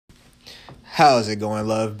How's it going,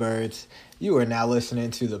 lovebirds? You are now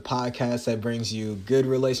listening to the podcast that brings you good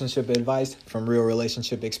relationship advice from real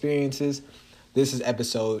relationship experiences. This is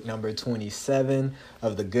episode number 27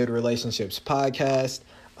 of the Good Relationships Podcast.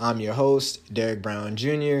 I'm your host, Derek Brown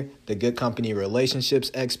Jr., the Good Company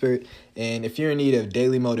Relationships expert. And if you're in need of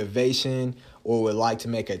daily motivation or would like to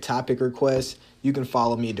make a topic request, you can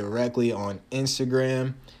follow me directly on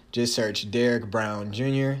Instagram. Just search Derek Brown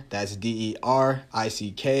Jr. That's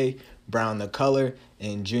D-E-R-I-C-K, Brown the color,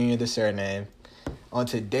 and Jr. the surname. On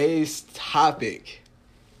today's topic,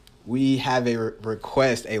 we have a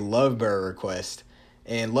request, a lovebird request.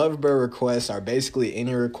 And lovebird requests are basically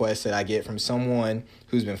any request that I get from someone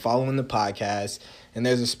who's been following the podcast, and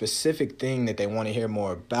there's a specific thing that they want to hear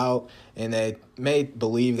more about, and they may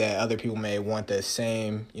believe that other people may want the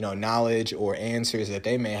same, knowledge or answers that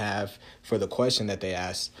they may have for the question that they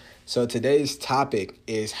asked. So today's topic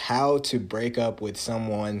is how to break up with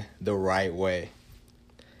someone the right way.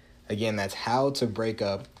 Again, that's how to break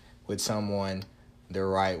up with someone the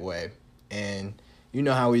right way. And you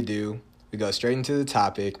know how we do. We go straight into the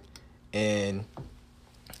topic, and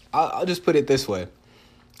I'll just put it this way.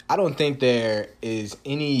 I don't think there is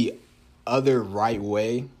any other right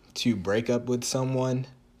way to break up with someone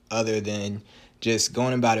other than just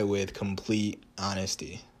going about it with complete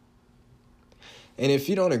honesty. And if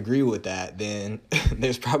you don't agree with that, then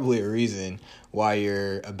there's probably a reason why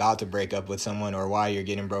you're about to break up with someone or why you're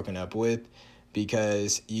getting broken up with,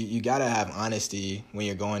 because you got to have honesty when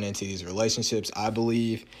you're going into these relationships, I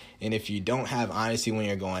believe. And if you don't have honesty when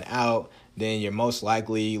you're going out, then you're most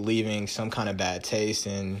likely leaving some kind of bad taste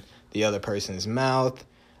in the other person's mouth,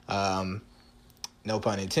 no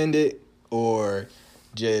pun intended, or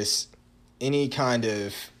just any kind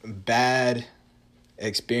of bad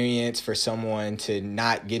experience for someone to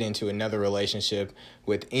not get into another relationship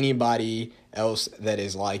with anybody else that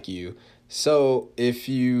is like you. So if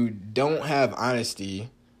you don't have honesty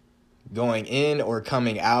going in or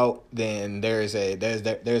coming out, then there's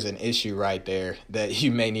an issue right there that you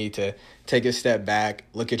may need to take a step back,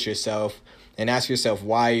 look at yourself, and ask yourself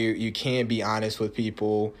why you can't be honest with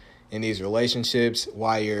people in these relationships,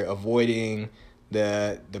 why you're avoiding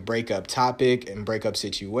the breakup topic and breakup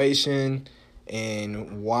situation,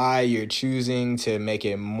 and why you're choosing to make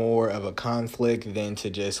it more of a conflict than to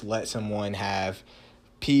just let someone have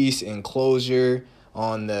peace and closure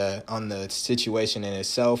on the situation in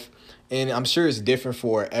itself. And I'm sure it's different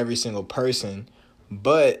for every single person,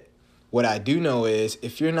 but what I do know is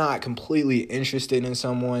if you're not completely interested in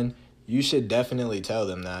someone, you should definitely tell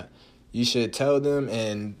them that. You should tell them,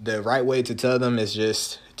 and the right way to tell them is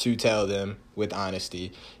just to tell them with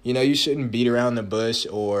honesty. You shouldn't beat around the bush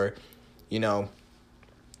or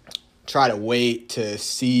try to wait to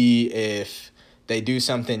see if they do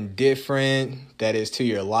something different that is to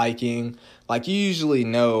your liking. Like, you usually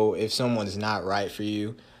know if someone's not right for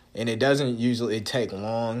you, and it doesn't usually take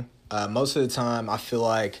long. Most of the time, I feel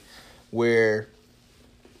like we're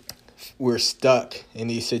stuck in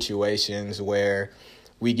these situations where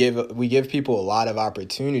we give people a lot of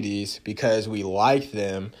opportunities because we like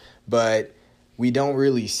them, but we don't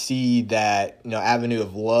really see that avenue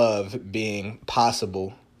of love being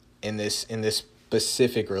possible in this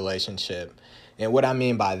specific relationship. And what I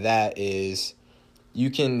mean by that is you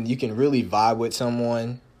can really vibe with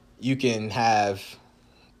someone. You can have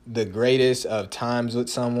the greatest of times with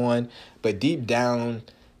someone, but deep down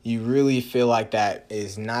you really feel like that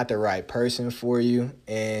is not the right person for you.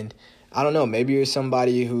 And I don't know, maybe you're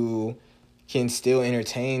somebody who can still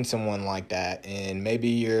entertain someone like that, and maybe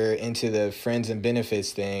you're into the friends and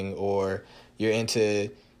benefits thing, or you're into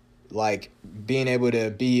like being able to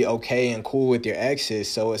be okay and cool with your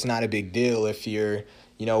exes, so it's not a big deal if you're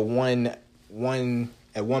one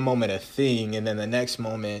at one moment a thing, and then the next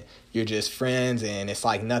moment you're just friends and it's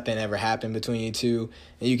like nothing ever happened between you two,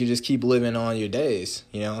 and you can just keep living on your days.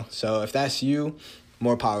 So if that's you,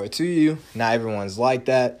 more power to you. Not everyone's like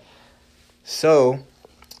that. So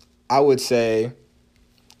I would say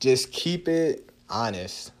just keep it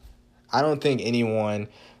honest. I don't think anyone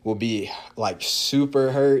will be like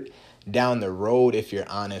super hurt down the road if you're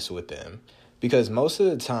honest with them, because most of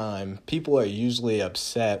the time people are usually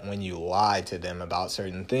upset when you lie to them about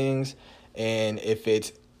certain things. And if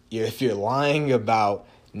you're lying about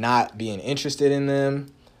not being interested in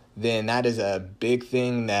them, then that is a big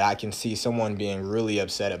thing that I can see someone being really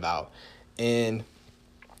upset about. And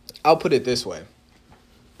I'll put it this way.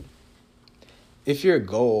 If your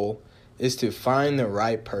goal is to find the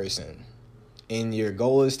right person and your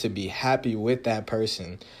goal is to be happy with that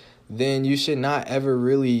person, then you should not ever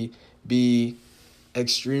really be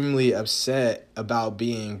extremely upset about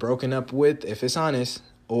being broken up with, if it's honest,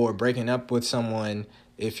 or breaking up with someone,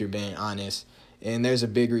 if you're being honest. And there's a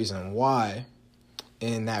big reason why.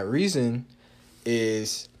 And that reason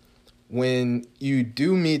is when you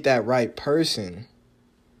do meet that right person,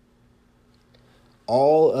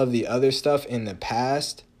 all of the other stuff in the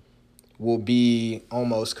past will be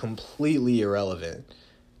almost completely irrelevant.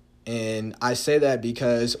 And I say that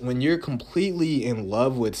because when you're completely in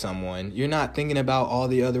love with someone, you're not thinking about all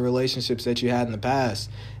the other relationships that you had in the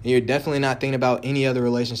past. And you're definitely not thinking about any other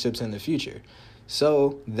relationships in the future.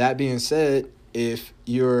 So that being said, if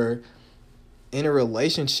you're in a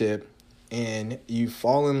relationship and you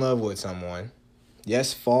fall in love with someone,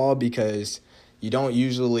 yes, fall because you don't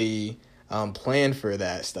usually plan for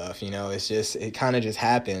that stuff. It kind of just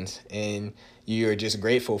happens and you're just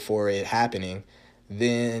grateful for it happening.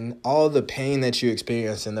 Then all the pain that you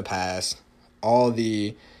experienced in the past, all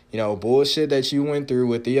the, bullshit that you went through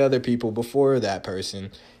with the other people before that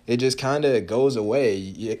person, it just kind of goes away.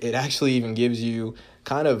 It actually even gives you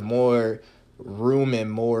kind of more room and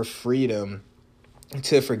more freedom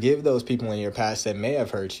to forgive those people in your past that may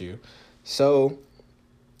have hurt you. So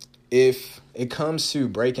if it comes to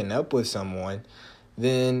breaking up with someone,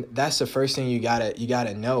 then that's the first thing you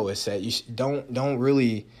gotta know is that you don't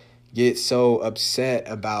really get so upset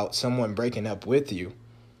about someone breaking up with you,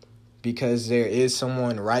 because there is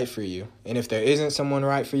someone right for you. And if there isn't someone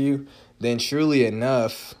right for you, then surely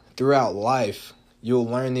enough, throughout life, you'll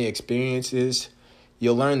learn the experiences,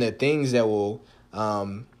 you'll learn the things that will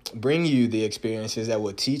bring you the experiences that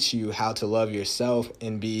will teach you how to love yourself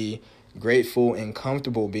and be grateful and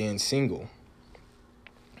comfortable being single.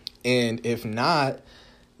 And if not,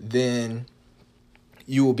 then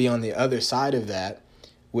you will be on the other side of that,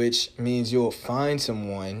 which means you'll find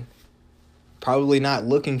someone, probably not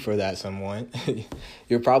looking for that someone.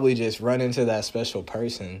 You'll probably just run into that special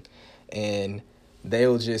person, and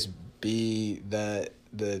they'll just be the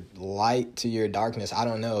light to your darkness. I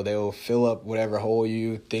don't know. They'll fill up whatever hole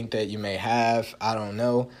you think that you may have. I don't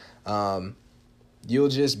know. You'll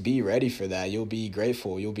just be ready for that. You'll be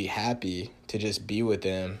grateful. You'll be happy to just be with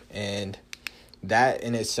them. And that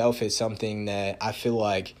in itself is something that I feel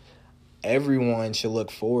like everyone should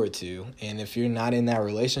look forward to. And if you're not in that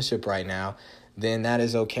relationship right now, then that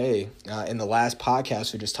is okay. In the last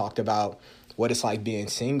podcast, we just talked about what it's like being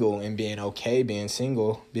single and being okay being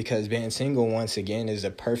single, because being single, once again, is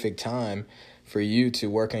the perfect time for you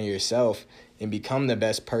to work on yourself and become the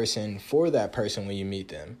best person for that person when you meet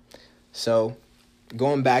them. So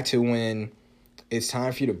going back to when it's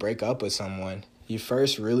time for you to break up with someone, you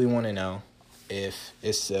first really want to know if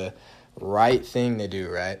it's the right thing to do,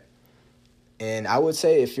 right? And I would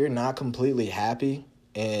say if you're not completely happy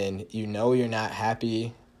and you're not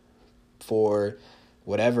happy for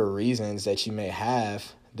whatever reasons that you may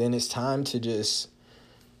have, then it's time to just,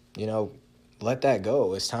 let that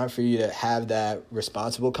go. It's time for you to have that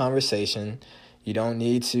responsible conversation. You don't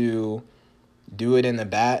need to do it in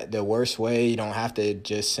the worst way. You don't have to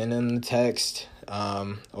just send them the text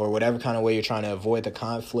or whatever kind of way you're trying to avoid the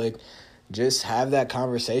conflict. Just have that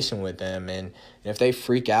conversation with them. And if they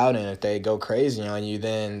freak out and if they go crazy on you,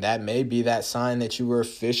 then that may be that sign that you were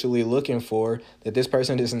officially looking for, that this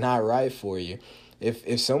person is not right for you.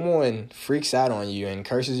 If someone freaks out on you and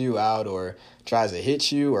curses you out or tries to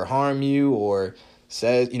hit you or harm you or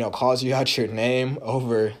says, calls you out your name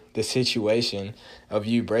over the situation of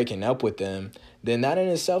you breaking up with them, then that in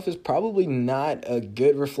itself is probably not a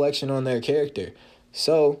good reflection on their character.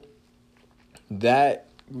 So that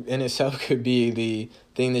in itself could be the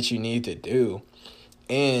thing that you need to do.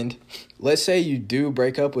 And let's say you do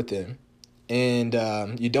break up with them and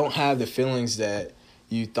you don't have the feelings that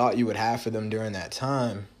you thought you would have for them during that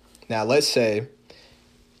time. Now, let's say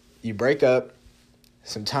you break up,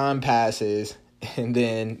 some time passes, and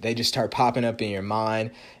then they just start popping up in your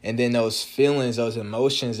mind. And then those feelings, those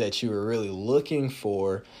emotions that you were really looking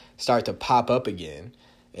for start to pop up again.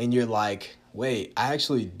 And you're like, wait, I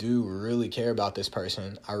actually do really care about this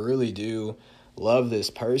person. I really do love this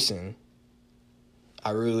person. I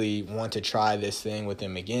really want to try this thing with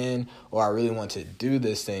them again, or I really want to do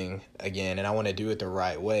this thing again, and I want to do it the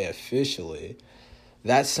right way officially.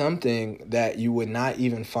 That's something that you would not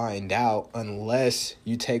even find out unless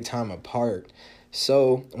you take time apart.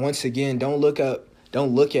 So once again, don't look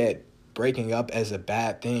at breaking up as a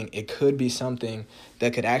bad thing. It could be something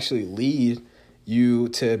that could actually lead you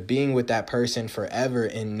to being with that person forever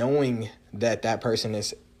and knowing that that person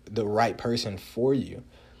is the right person for you.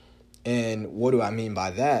 And what do I mean by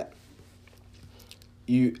that?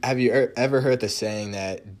 Have you ever heard the saying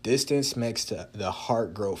that distance makes the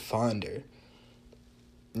heart grow fonder?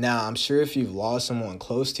 Now, I'm sure if you've lost someone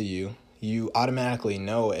close to you, you automatically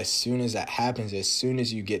know as soon as that happens, as soon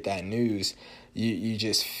as you get that news, you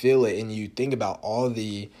just feel it, and you think about all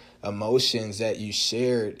the emotions that you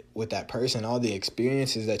shared with that person, all the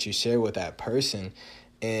experiences that you share with that person,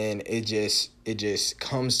 and it just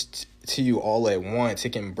comes to you all at once.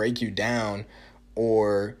 It can break you down,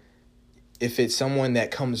 or if it's someone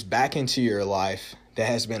that comes back into your life that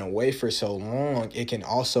has been away for so long, it can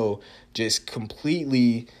also just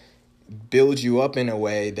completely build you up in a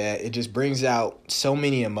way that it just brings out so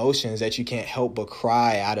many emotions that you can't help but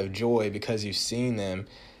cry out of joy because you've seen them,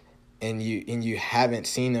 and you haven't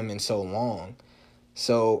seen them in so long.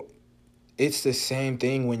 So it's the same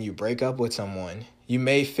thing when you break up with someone. You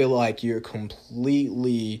may feel like you're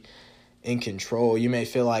completely in control. You may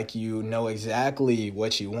feel like you know exactly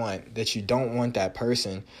what you want, that you don't want that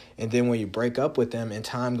person. And then when you break up with them and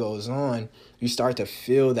time goes on, you start to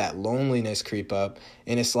feel that loneliness creep up.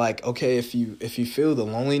 And it's like, okay, if you feel the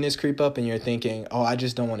loneliness creep up and you're thinking, oh, I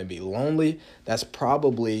just don't want to be lonely, that's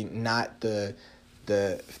probably not the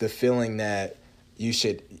feeling that you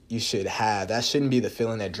should have. That shouldn't be the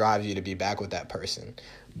feeling that drives you to be back with that person.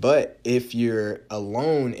 But if you're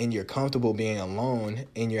alone and you're comfortable being alone,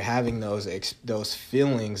 and you're having those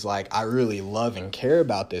feelings like, I really love and care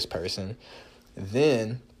about this person,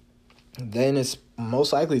 then it's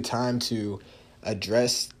most likely time to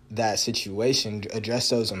address that situation, address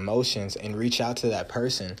those emotions, and reach out to that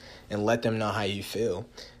person and let them know how you feel.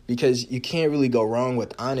 Because you can't really go wrong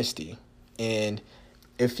with honesty. And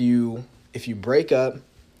if you break up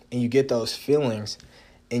and you get those feelings,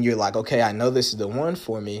 and you're like, okay, I know this is the one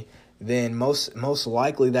for me, then most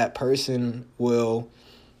likely that person will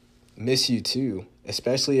miss you too.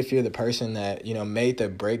 Especially if you're the person that, made the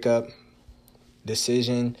breakup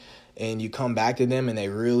decision, and you come back to them and they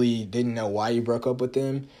really didn't know why you broke up with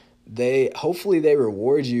them. Hopefully they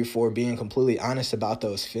reward you for being completely honest about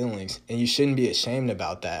those feelings, and you shouldn't be ashamed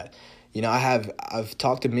about that. I've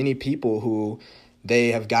talked to many people who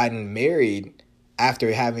they have gotten married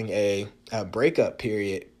after having a breakup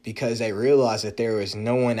period, because they realized that there was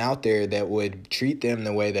no one out there that would treat them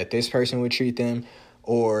the way that this person would treat them,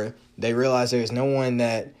 or they realized there's no one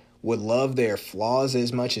that would love their flaws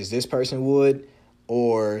as much as this person would,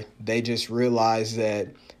 or they just realized that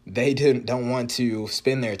they don't want to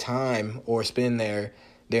spend their time or spend their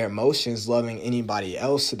emotions loving anybody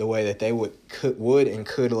else the way that they would and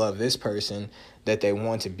could love this person that they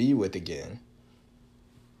want to be with again.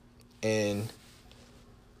 And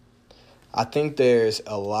I think there's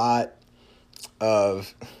a lot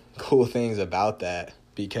of cool things about that,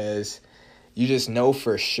 because you just know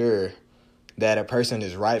for sure that a person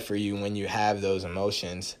is right for you when you have those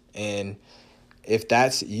emotions. And if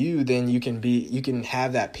that's you, then you can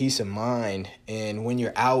have that peace of mind. And when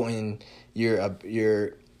you're out and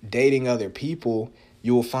you're dating other people,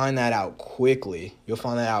 you will find that out quickly. You'll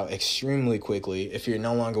find that out extremely quickly if you're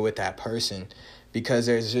no longer with that person, because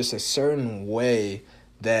there's just a certain way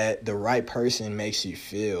that the right person makes you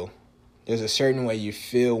feel. There's a certain way you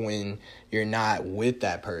feel when you're not with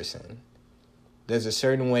that person. There's a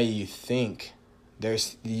certain way you think.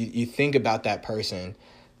 You think about that person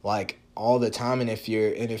like all the time, and if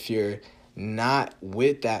you're not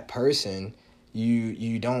with that person,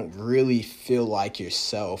 you don't really feel like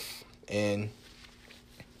yourself. And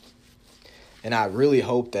I really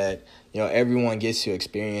hope that everyone gets to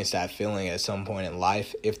experience that feeling at some point in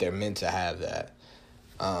life if they're meant to have that.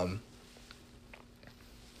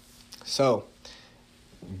 So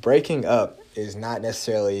breaking up is not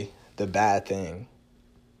necessarily the bad thing.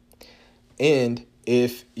 And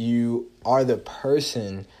if you are the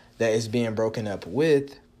person that is being broken up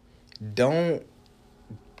with, don't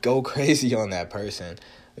go crazy on that person.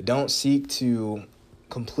 Don't seek to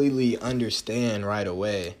completely understand right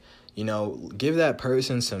away. Give that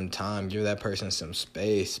person some time, give that person some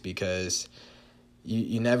space, because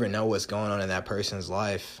you never know what's going on in that person's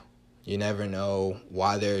life. You never know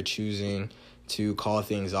why they're choosing to call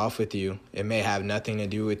things off with you. It may have nothing to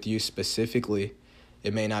do with you specifically.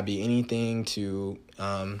 It may not be anything to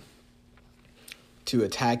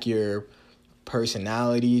attack your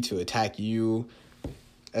personality, to attack you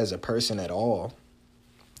as a person at all.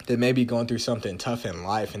 They may be going through something tough in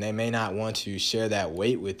life, and they may not want to share that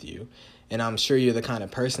weight with you. And I'm sure you're the kind of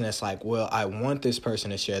person that's like, well, I want this person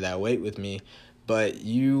to share that weight with me. But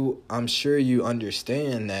I'm sure you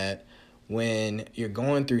understand that when you're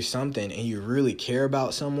going through something and you really care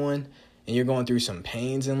about someone and you're going through some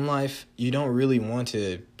pains in life, you don't really want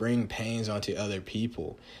to bring pains onto other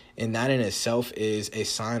people. And that in itself is a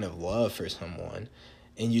sign of love for someone.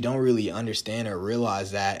 And you don't really understand or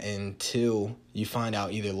realize that until you find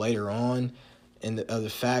out either later on of the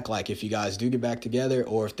fact, like, if you guys do get back together,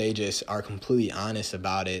 or if they just are completely honest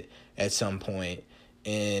about it at some point.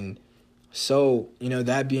 And so,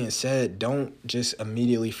 that being said, don't just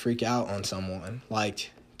immediately freak out on someone.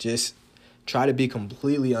 Like, just try to be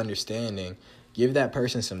completely understanding. Give that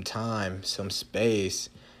person some time, some space,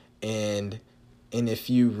 and if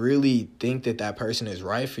you really think that person is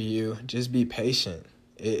right for you, just be patient.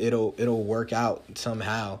 It'll work out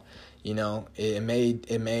somehow.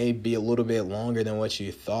 It may be a little bit longer than what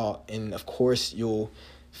you thought, and of course you'll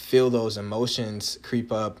feel those emotions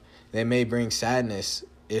creep up. They may bring sadness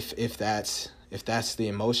if that's the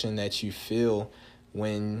emotion that you feel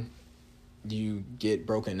when you get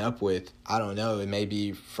broken up with. I don't know, it may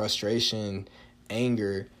be frustration,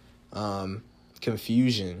 anger,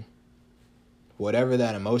 confusion, whatever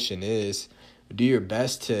that emotion is. Do your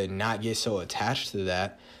best to not get so attached to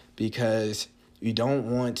that, because you don't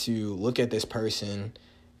want to look at this person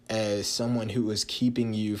as someone who is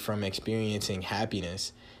keeping you from experiencing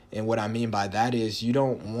happiness. And what I mean by that is, you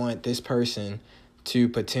don't want this person to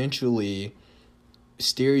potentially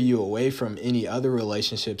steer you away from any other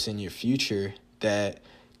relationships in your future that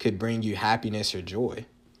could bring you happiness or joy.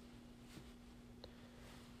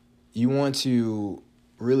 You want to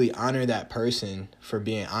really honor that person for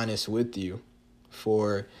being honest with you,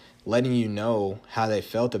 for letting you know how they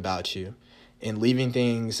felt about you, and leaving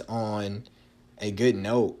things on a good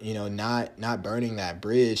note, not burning that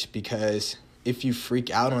bridge, because if you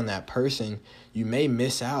freak out on that person, you may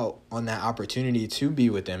miss out on that opportunity to be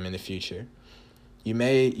with them in the future. You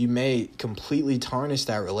may completely tarnish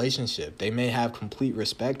that relationship. They may have complete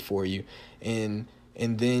respect for you, and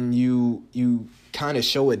then you kind of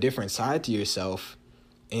show a different side to yourself,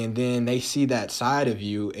 and then they see that side of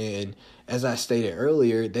you, and as I stated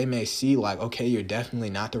earlier, they may see like, okay, you're definitely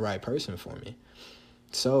not the right person for me.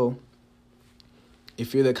 So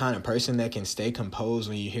if you're the kind of person that can stay composed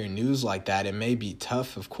when you hear news like that, it may be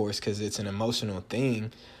tough, of course, because it's an emotional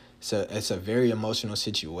thing. So it's a very emotional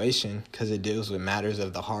situation, because it deals with matters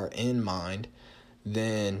of the heart and mind.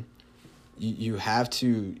 Then you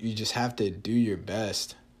just have to do your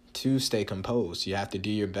best to stay composed. You have to do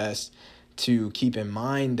your best to keep in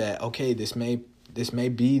mind that, okay, this may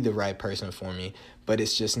be the right person for me, but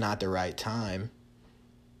it's just not the right time.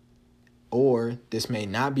 Or this may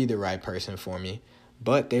not be the right person for me,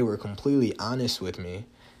 but they were completely honest with me,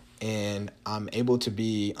 and I'm able to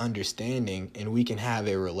be understanding, and we can have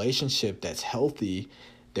a relationship that's healthy.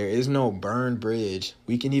 There is no burned bridge.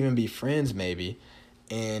 We can even be friends maybe,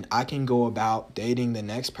 and I can go about dating the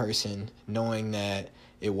next person knowing that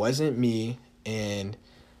it wasn't me, and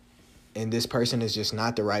this person is just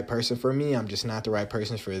not the right person for me. I'm just not the right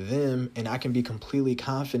person for them, and I can be completely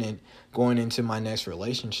confident going into my next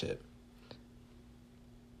relationship.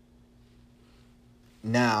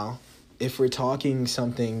 Now, if we're talking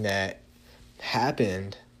something that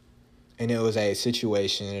happened and it was a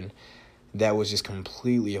situation that was just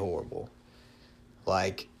completely horrible,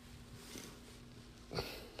 like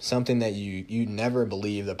something that you never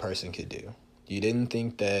believed the person could do. You didn't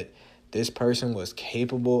think that this person was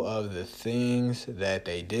capable of the things that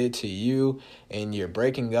they did to you, and you're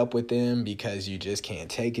breaking up with them because you just can't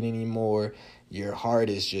take it anymore. Your heart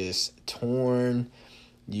is just torn.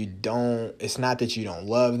 It's not that you don't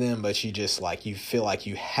love them, but you just you feel like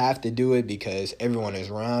you have to do it because everyone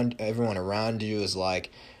around you is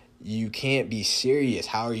like, you can't be serious.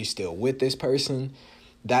 How are you still with this person?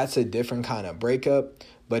 That's a different kind of breakup,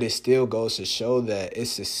 but it still goes to show that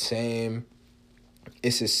it's the same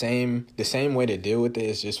way to deal with it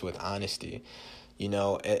is just with honesty.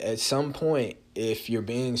 At some point, if you're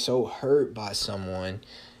being so hurt by someone,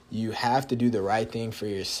 you have to do the right thing for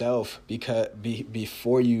yourself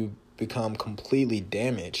before you become completely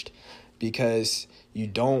damaged, because you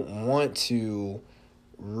don't want to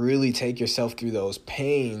really take yourself through those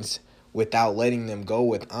pains without letting them go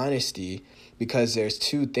with honesty, because there's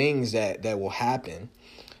two things that will happen.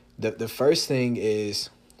 The first thing is,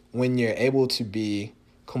 when you're able to be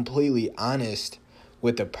completely honest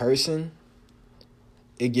with a person,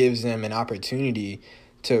 it gives them an opportunity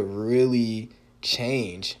to really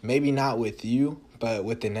change. Maybe not with you, but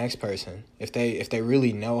with the next person. If they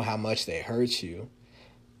really know how much they hurt you,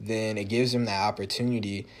 then it gives them that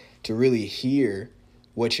opportunity to really hear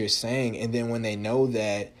what you're saying. And then when they know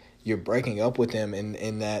that you're breaking up with them,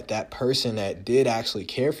 and that person that did actually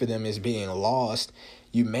care for them is being lost,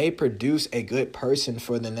 you may produce a good person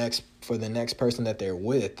for the next person that they're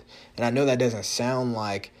with. And I know that doesn't sound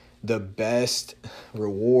like the best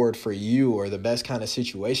reward for you or the best kind of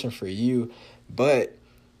situation for you, but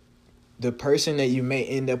the person that you may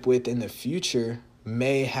end up with in the future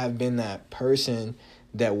may have been that person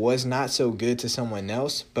that was not so good to someone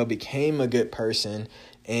else, but became a good person,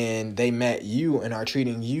 and they met you and are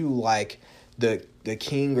treating you like the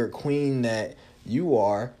king or queen that you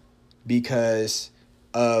are because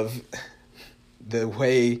of the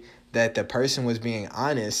way that the person was being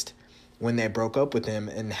honest when they broke up with them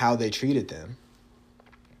and how they treated them.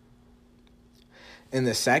 And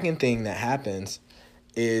the second thing that happens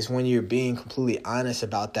is when you're being completely honest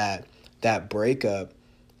about that breakup,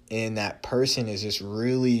 and that person is just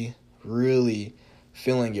really, really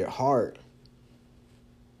feeling your heart,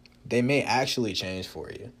 they may actually change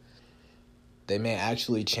for you. They may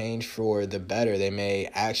actually change for the better. They may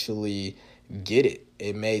actually get it.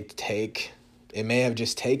 It may have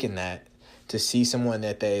just taken that to see someone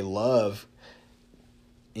that they love,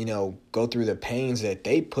 go through the pains that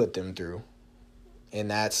they put them through.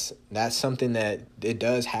 And that's something that it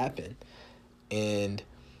does happen. And,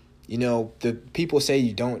 the people say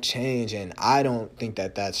you don't change, and I don't think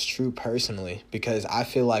that that's true personally, because I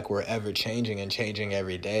feel like we're ever changing and changing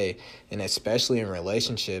every day. And especially in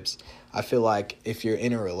relationships, I feel like if you're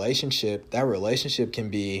in a relationship, that relationship can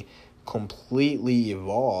be completely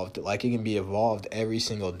evolved. Like, it can be evolved every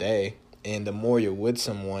single day. And the more you're with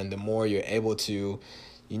someone, the more you're able to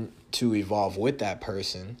evolve with that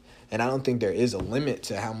person. And I don't think there is a limit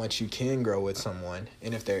to how much you can grow with someone.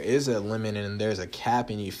 And if there is a limit and there's a cap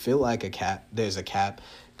and you feel like there's a cap,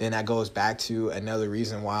 then that goes back to another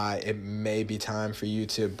reason why it may be time for you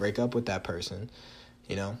to break up with that person,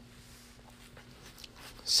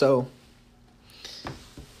 So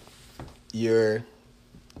you're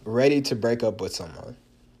ready to break up with someone,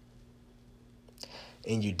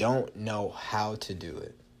 and you don't know how to do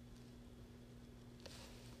it.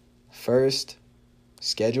 First,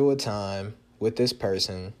 schedule a time with this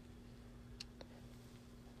person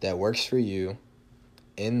that works for you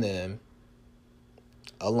and them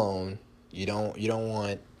alone. You don't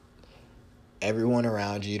want everyone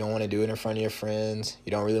around you. You don't want to do it in front of your friends.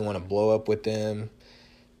 You don't really want to blow up with them.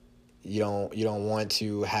 You don't want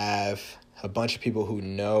to have a bunch of people who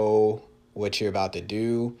know what you're about to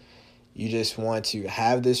do. You just want to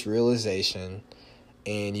have this realization,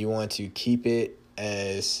 and you want to keep it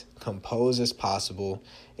as composed as possible,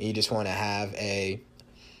 and you just want to have a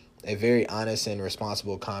very honest and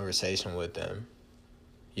responsible conversation with them.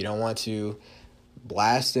 You don't want to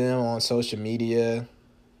blast them on social media.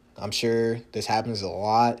 I'm sure this happens a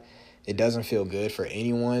lot. It doesn't feel good for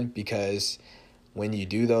anyone, because when you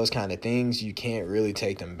do those kind of things, you can't really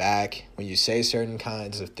take them back. When you say certain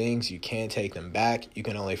kinds of things, you can't take them back. You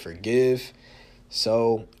can only forgive.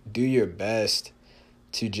 So do your best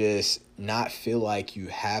to just not feel like you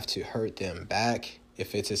have to hurt them back.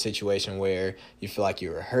 If it's a situation where you feel like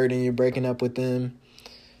you were hurt and you're breaking up with them,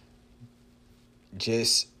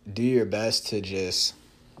 just do your best to just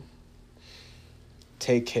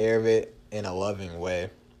take care of it in a loving way.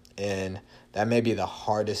 And that may be the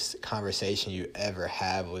hardest conversation you ever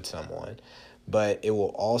have with someone, but it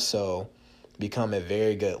will also become a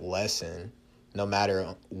very good lesson no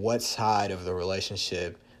matter what side of the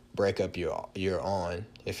relationship breakup you're on.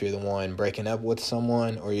 If you're the one breaking up with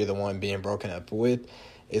someone or you're the one being broken up with,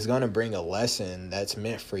 it's going to bring a lesson that's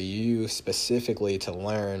meant for you specifically to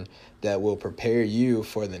learn that will prepare you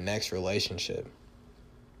for the next relationship.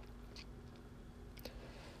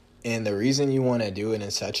 And the reason you want to do it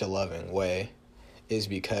in such a loving way is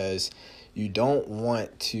because you don't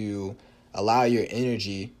want to allow your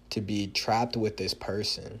energy to be trapped with this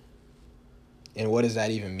person. And what does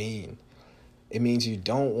that even mean? It means you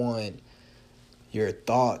don't want your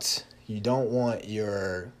thoughts, you don't want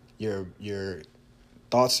your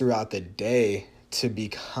thoughts throughout the day to be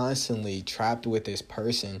constantly trapped with this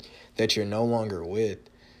person that you're no longer with.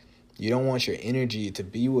 You don't want your energy to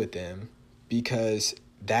be with them, because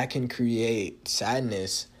that can create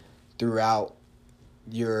sadness throughout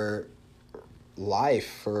your life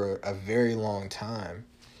for a very long time.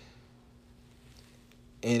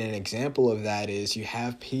 And an example of that is you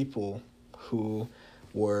have people who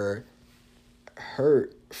were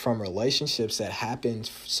hurt from relationships that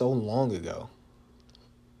happened so long ago,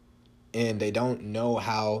 and they don't know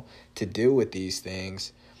how to deal with these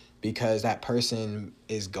things because that person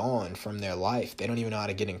is gone from their life. They don't even know how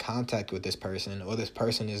to get in contact with this person, or this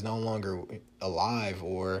person is no longer alive,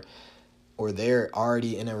 or they're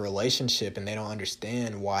already in a relationship and they don't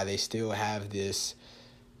understand why they still have these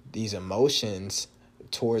emotions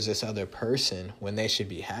towards this other person when they should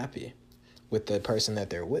be happy with the person that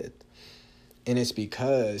they're with. And it's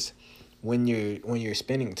because when you're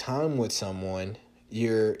spending time with someone,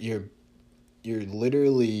 you're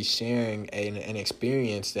literally sharing an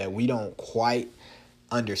experience that we don't quite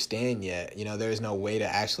understand yet. There's no way to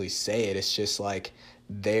actually say it. It's just like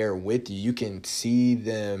there with you. You can see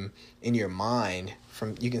them in your mind,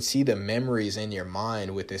 you can see the memories in your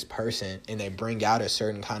mind with this person, and they bring out a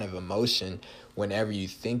certain kind of emotion whenever you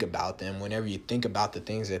think about them, whenever you think about the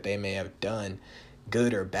things that they may have done,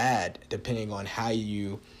 good or bad, depending on how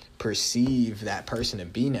you perceive that person to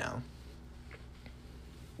be now.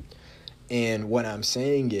 And what I'm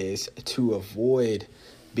saying is, to avoid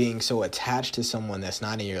being so attached to someone that's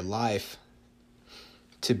not in your life,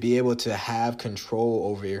 to be able to have control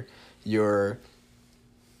over your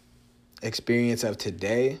experience of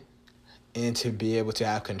today, and to be able to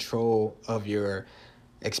have control of your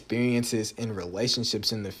experiences in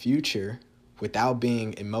relationships in the future without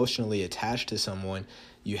being emotionally attached to someone,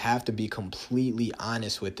 you have to be completely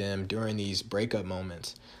honest with them during these breakup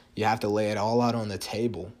moments. You have to lay it all out on the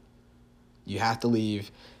table. You have to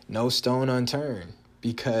leave no stone unturned,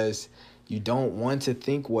 because you don't want to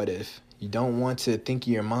think what if. You don't want to think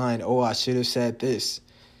in your mind, oh, I should have said this.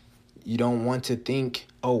 You don't want to think,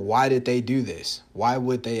 oh, why did they do this? Why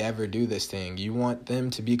would they ever do this thing? You want them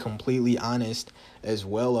to be completely honest as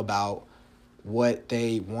well about what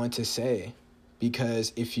they want to say.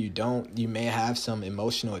 Because if you don't, you may have some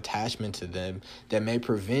emotional attachment to them that may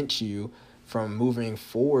prevent you from moving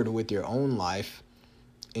forward with your own life,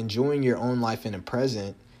 enjoying your own life in the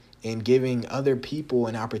present, and giving other people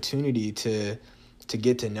an opportunity to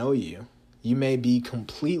get to know you. You may be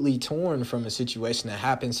completely torn from a situation that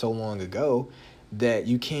happened so long ago that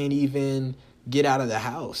you can't even get out of the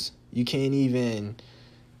house. You can't even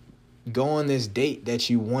go on this date that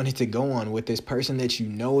you wanted to go on with this person that you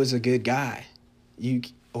know is a good guy,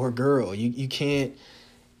 or girl. You can't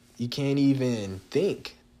even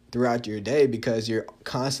think throughout your day because you're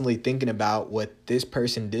constantly thinking about what this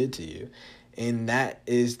person did to you. And that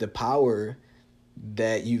is the power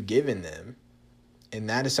that you've given them. And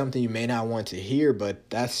that is something you may not want to hear, but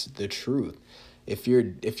that's the truth. If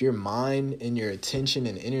your mind and your attention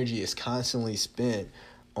and energy is constantly spent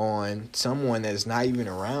on someone that's not even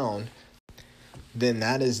around, then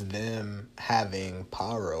that is them having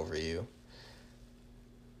power over you.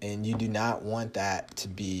 And you do not want that to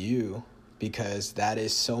be you, because that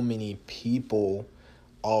is so many people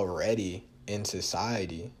already in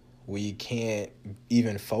society. We can't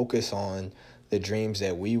even focus on the dreams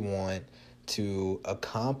that we want to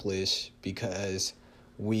accomplish because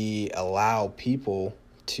we allow people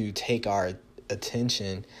to take our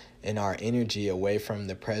attention and our energy away from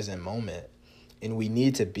the present moment. And we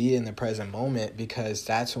need to be in the present moment, because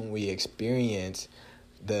that's when we experience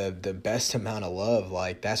the best amount of love.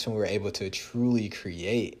 Like, that's when we're able to truly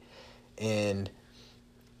create. And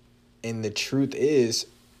the truth is,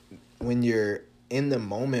 when you're in the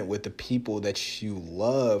moment with the people that you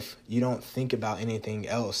love, you don't think about anything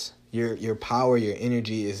else. Your power, your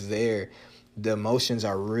energy is there. The emotions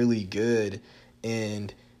are really good,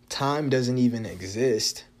 and time doesn't even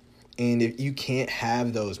exist. And if you can't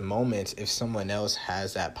have those moments if someone else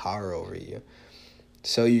has that power over you.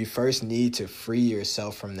 So you first need to free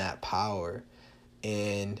yourself from that power.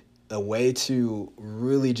 And the way to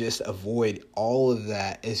really just avoid all of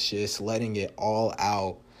that is just letting it all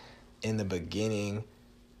out in the beginning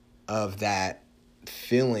of that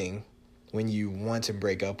feeling when you want to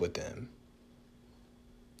break up with them.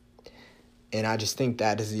 And I just think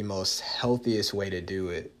that is the most healthiest way to do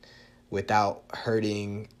it without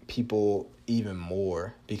hurting people even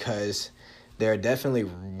more, because there are definitely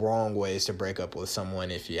wrong ways to break up with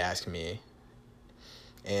someone, if you ask me.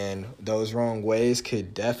 And those wrong ways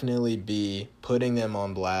could definitely be putting them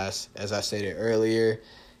on blast. As I stated earlier,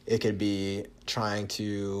 it could be trying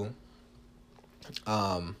to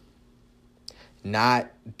not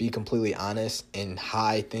be completely honest and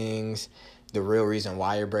hide things, the real reason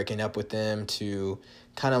why you're breaking up with them, to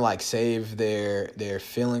kind of like save their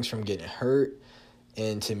feelings from getting hurt.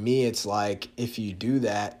 And to me, it's like, if you do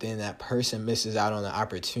that, then that person misses out on the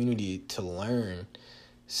opportunity to learn.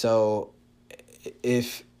 So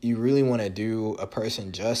if you really want to do a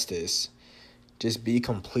person justice, just be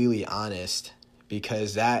completely honest,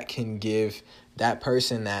 because that can give that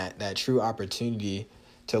person that true opportunity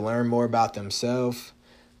to learn more about themselves,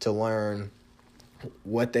 to learn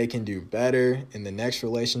what they can do better in the next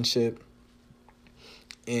relationship,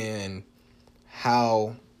 and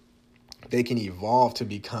how they can evolve to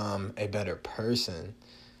become a better person.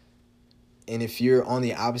 And if you're on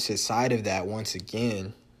the opposite side of that, once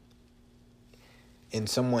again, and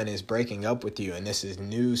someone is breaking up with you and this is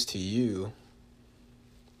news to you,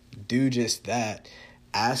 do just that.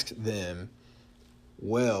 Ask them,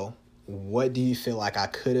 well, what do you feel like I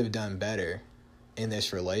could have done better in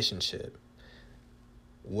this relationship?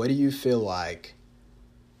 What do you feel like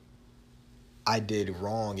I did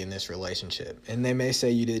wrong in this relationship. And they may say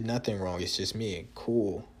you did nothing wrong. It's just me.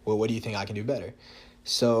 Cool. Well, what do you think I can do better?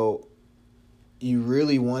 So you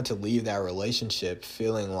really want to leave that relationship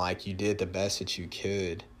feeling like you did the best that you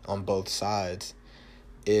could on both sides.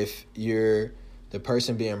 If you're the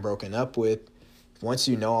person being broken up with, once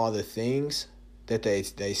you know all the things that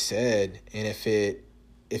they said, and if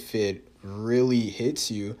it really hits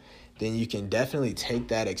you, then you can definitely take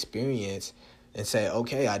that experience and say,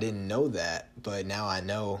 okay, I didn't know that, but now I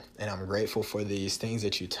know, and I'm grateful for these things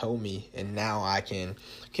that you told me, and now I can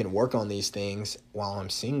work on these things while I'm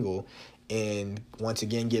single, and once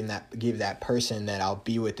again give that person that I'll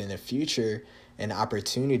be with in the future an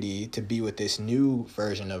opportunity to be with this new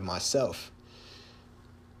version of myself.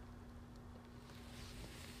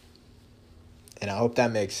 And I hope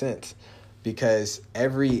that makes sense, because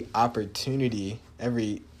every opportunity,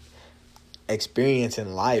 every experience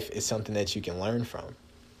in life is something that you can learn from.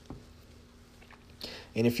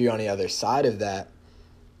 And if you're on the other side of that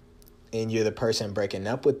and you're the person breaking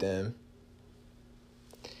up with them,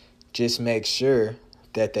 just make sure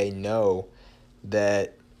that they know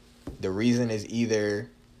that the reason is either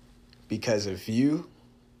because of you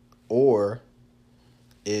or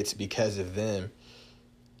it's because of them.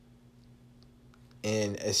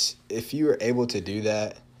 And if you are able to do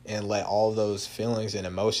that and let all those feelings and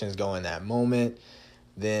emotions go in that moment,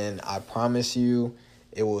 then I promise you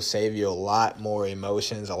it will save you a lot more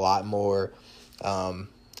emotions, a lot more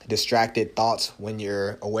distracted thoughts when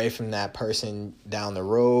you're away from that person down the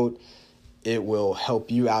road. It will help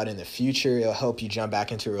you out in the future. It'll help you jump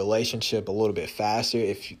back into a relationship a little bit faster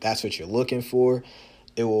if that's what you're looking for.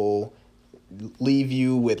 It will leave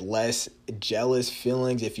you with less jealous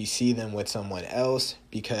feelings if you see them with someone else,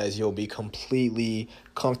 because you'll be completely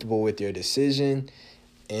comfortable with your decision.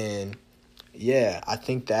 And yeah, I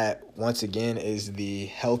think that once again is the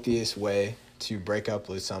healthiest way to break up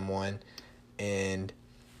with someone. And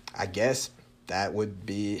I guess that would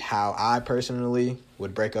be how I personally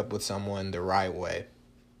would break up with someone the right way.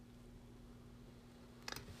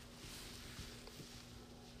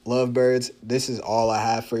 Lovebirds, this is all I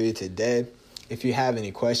have for you today. If you have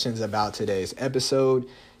any questions about today's episode,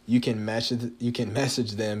 you can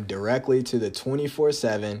message them directly to the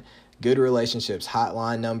 24/7 Good Relationships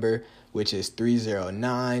hotline number, which is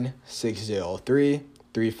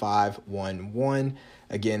 309-603-3511.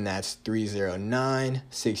 Again, that's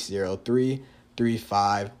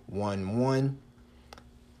 309-603-3511.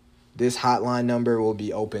 This hotline number will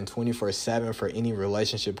be open 24/7 for any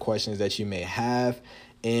relationship questions that you may have.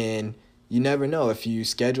 And you never know, if you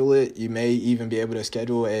schedule it, you may even be able to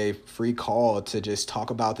schedule a free call to just talk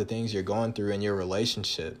about the things you're going through in your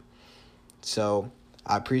relationship. So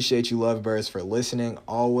I appreciate you, lovebirds, for listening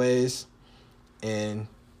always, and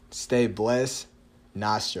stay blessed,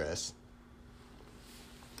 not stressed.